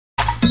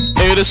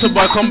yo, this a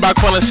boy come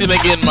back on the scene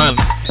again, man.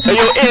 Hey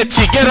yo, AT,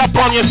 get up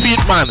on your feet,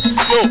 man.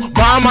 Yo,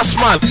 Bahamas,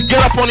 man,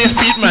 get up on your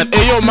feet, man.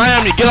 Hey yo,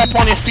 Miami, get up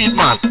on your feet,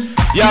 man.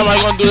 Yeah, man,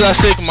 gonna do that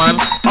sick, man.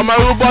 And my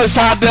rude boys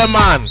out there,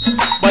 man.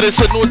 But it's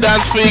a new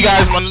dance for you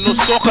guys, man. A new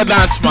soccer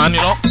dance, man,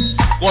 you know.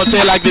 Gonna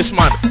tell you like this,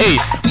 man. Hey,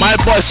 my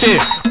boy say,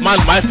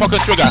 man, my fucking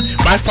trigger,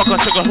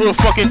 who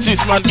fucking teeth,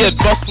 man, get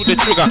bust with the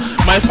trigger.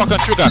 My fucking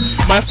trigger.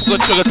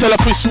 Tell a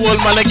pussy old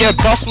man to get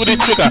bust with the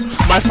trigger.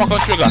 My fucking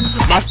trigger,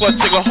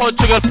 hold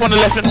trigger upon the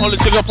left and hold the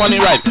trigger upon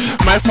the right.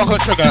 My fucking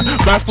trigger,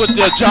 my foot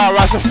the jar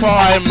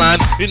Rastafari, man.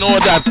 You know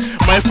that.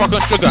 My fucking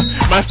trigger,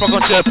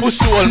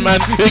 pussy old man,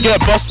 they get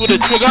bust with the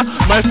trigger.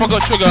 My fucking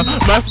trigger,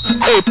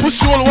 hey,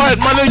 pussy old white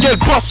man, they get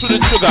bust with the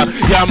trigger.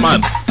 Yeah, man.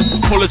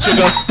 Pull the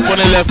trigger, on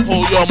the left,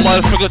 hold your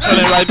motherfucker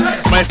turning right.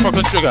 My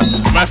fucking trigger,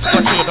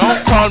 don't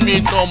call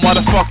me no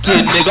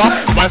motherfucking nigga.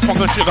 My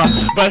fucking trigger,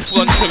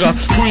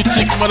 who you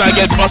think when I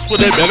get bust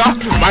with a bigger?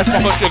 My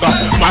fucking trigger,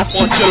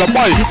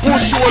 boy,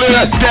 pussy all in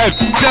that dead.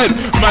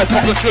 My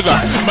fucking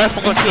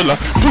trigger,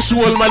 pussy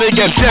all man, they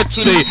get dead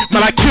today.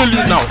 Man, I kill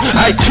you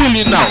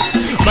now.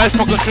 My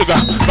fucking trigger,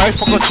 I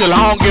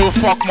don't give a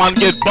fuck, man,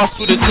 get bust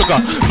with the trigger.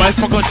 My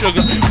fucking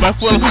trigger,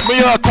 me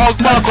talk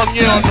back on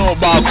you, no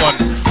back on.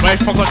 My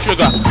fucking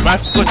trigger,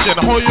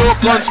 hold your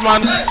guns,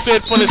 man,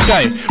 straight from the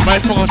sky. My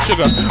fucking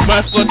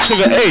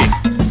trigger, hey,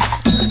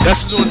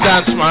 that's a new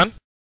dance, man.